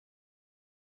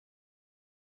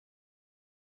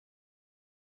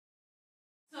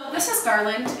This is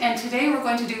Garland, and today we're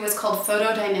going to do what's called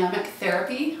photodynamic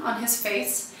therapy on his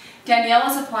face. Danielle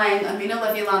is applying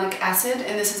aminolevulinic acid,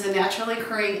 and this is a naturally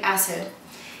occurring acid.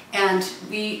 And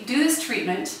we do this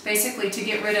treatment basically to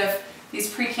get rid of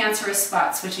these precancerous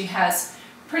spots, which he has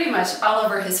pretty much all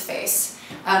over his face.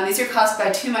 These are caused by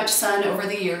too much sun over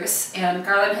the years, and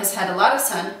Garland has had a lot of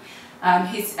sun.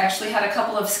 He's actually had a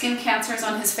couple of skin cancers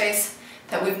on his face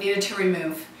that we've needed to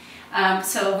remove.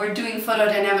 So we're doing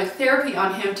photodynamic therapy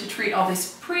on him to treat all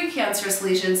these precancerous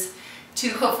lesions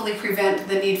to hopefully prevent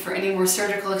the need for any more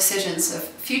surgical excisions of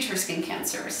future skin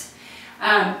cancers.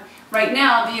 Right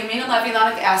now, the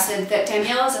aminolevulinic acid that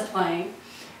Danielle is applying,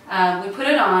 we put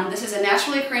it on. This is a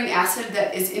naturally occurring acid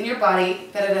that is in your body,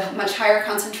 but at a much higher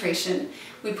concentration.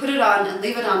 We put it on and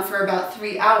leave it on for about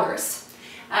 3 hours.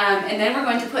 And then we're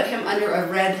going to put him under a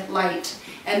red light.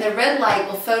 And the red light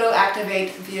will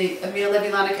photoactivate the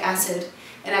aminolevulinic acid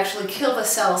and actually kill the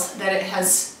cells that it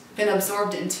has been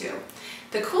absorbed into.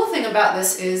 The cool thing about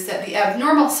this is that the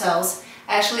abnormal cells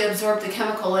actually absorb the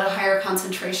chemical at a higher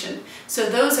concentration.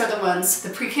 So those are the ones, the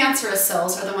precancerous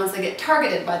cells are the ones that get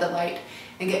targeted by the light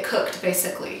and get cooked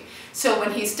basically. So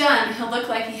when he's done, he'll look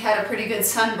like he had a pretty good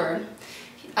sunburn.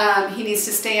 He needs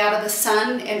to stay out of the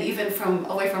sun and even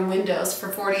away from windows for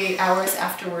 48 hours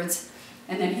afterwards,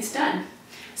 and then he's done.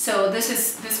 So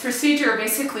this procedure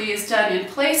basically is done in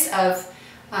place of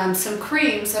some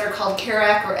creams that are called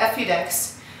carac or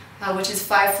efudex, which is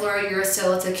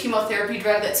 5-fluorouracil. It's a chemotherapy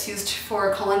drug that's used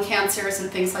for colon cancers and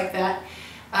things like that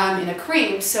in a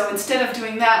cream. So instead of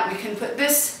doing that, we can put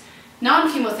this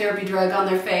non-chemotherapy drug on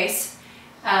their face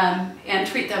and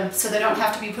treat them so they don't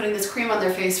have to be putting this cream on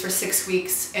their face for 6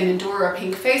 weeks and endure a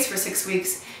pink face for 6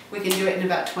 weeks. We can do it in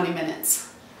about 20 minutes.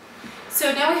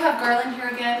 So now we have Garland here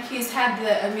again. He's had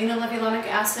the aminolevulinic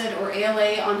acid or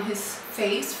ALA on his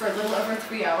face for a little over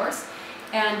 3 hours.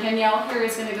 And Danielle here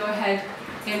is going to go ahead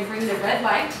and bring the red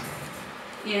light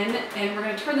in, and we're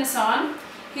going to turn this on.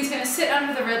 He's going to sit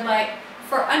under the red light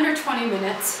for under 20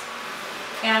 minutes.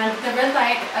 And the red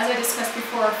light, as I discussed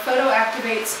before,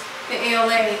 photoactivates the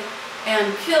ALA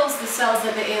and kills the cells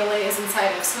that the ALA is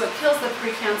inside of. So it kills the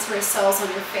precancerous cells on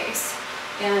your face.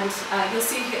 And you'll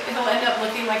see he'll end up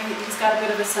looking like he's got a bit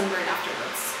of a sunburn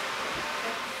afterwards.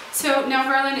 So now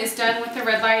Garland is done with the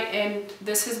red light, and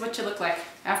this is what you look like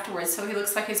afterwards. So he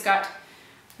looks like he's got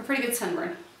a pretty good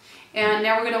sunburn. And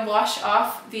now we're going to wash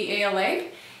off the ALA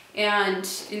and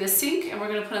in the sink, and we're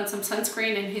going to put on some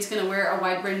sunscreen, and he's going to wear a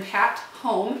wide brimmed hat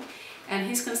home, and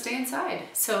he's going to stay inside.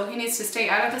 So he needs to stay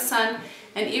out of the sun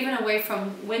and even away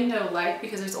from window light,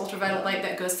 because there's ultraviolet light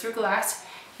that goes through glass.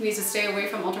 He needs to stay away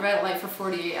from ultraviolet light for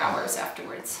 48 hours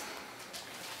afterwards.